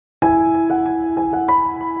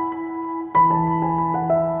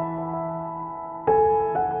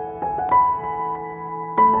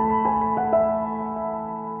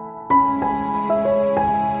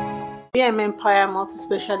BM Empire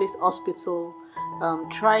Multi-Specialist Hospital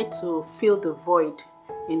tried to fill the void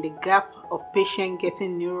in the gap of patients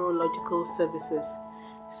getting neurological services.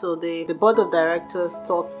 So the board of directors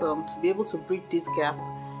thought to be able to bridge this gap,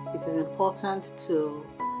 it is important to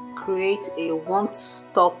create a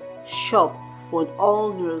one-stop shop for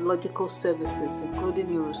all neurological services, including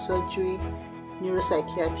neurosurgery,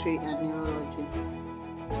 neuropsychiatry, and neurology.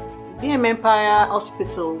 BM Empire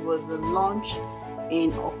Hospital was launched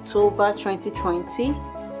in October 2020,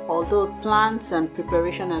 although plans and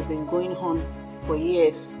preparation have been going on for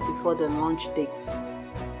years before the launch date.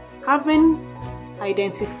 Having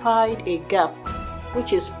identified a gap,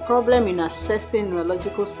 which is problem in accessing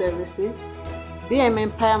neurological services, BM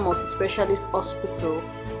Empire Multi-Specialist Hospital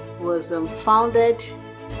was founded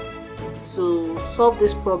to solve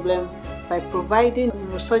this problem by providing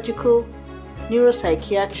neurosurgical,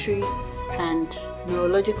 neuropsychiatry, and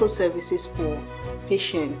neurological services for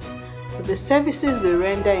patients. So the services we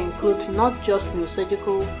render include not just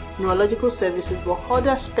neurological services, but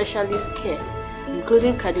other specialist care,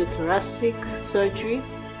 including cardiothoracic surgery,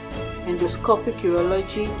 endoscopic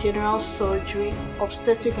urology, general surgery,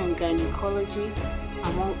 obstetric and gynecology,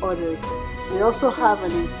 among others. We also have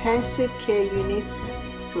an intensive care unit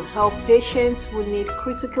to help patients who need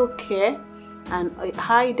critical care, and a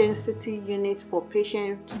high density unit for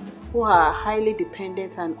patients who are highly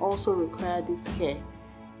dependent and also require this care.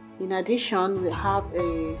 In addition, we have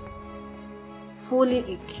a fully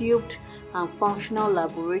equipped and functional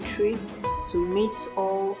laboratory to meet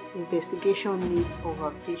all investigation needs of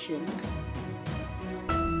our patients.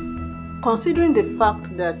 Considering the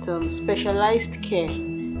fact that specialized care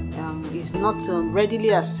is not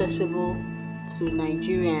readily accessible to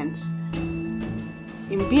Nigerians,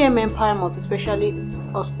 in BM Empire Multi-Specialist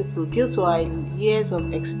Hospital, due to our years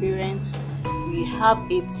of experience, we have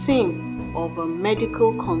a team of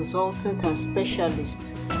medical consultants and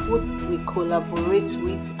specialists who we collaborate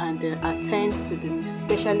with and attend to the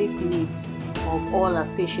specialist needs of all our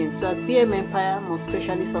patients. So at BM Empire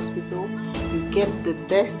Multi-Specialist Hospital, we get the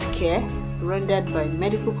best care rendered by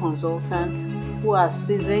medical consultants who are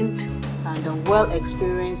seasoned and well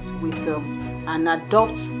experienced with and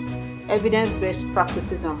adopt evidence-based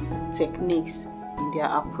practices and techniques in their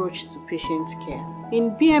approach to patient care.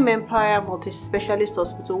 In BM Empire Multi-Specialist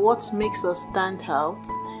Hospital, what makes us stand out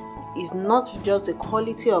is not just the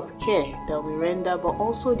quality of care that we render, but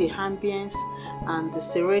also the ambience and the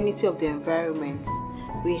serenity of the environment.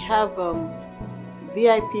 We have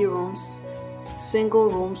VIP rooms, single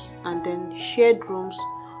rooms, and then shared rooms,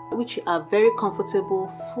 which are very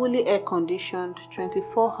comfortable, fully air-conditioned,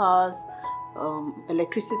 24 hours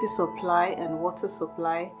electricity supply and water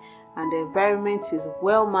supply, and the environment is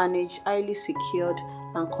well managed, highly secured,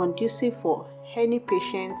 and conducive for any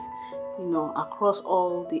patient, across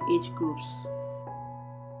all the age groups.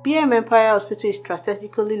 BM Empire Hospital is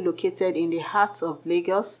strategically located in the heart of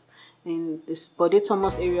Lagos, in this Bode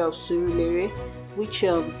Thomas area of Surulere, which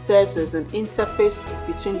serves as an interface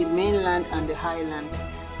between the mainland and the highland.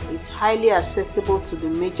 It's highly accessible to the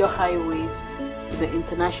major highways, to the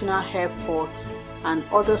international airports, and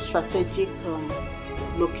other strategic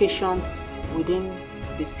locations within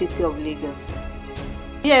the city of Lagos.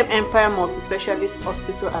 BM Empire Multi-Specialist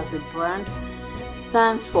Hospital as a brand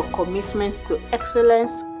stands for commitment to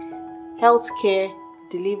excellence, healthcare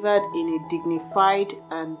delivered in a dignified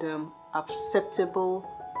and acceptable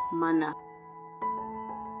manner.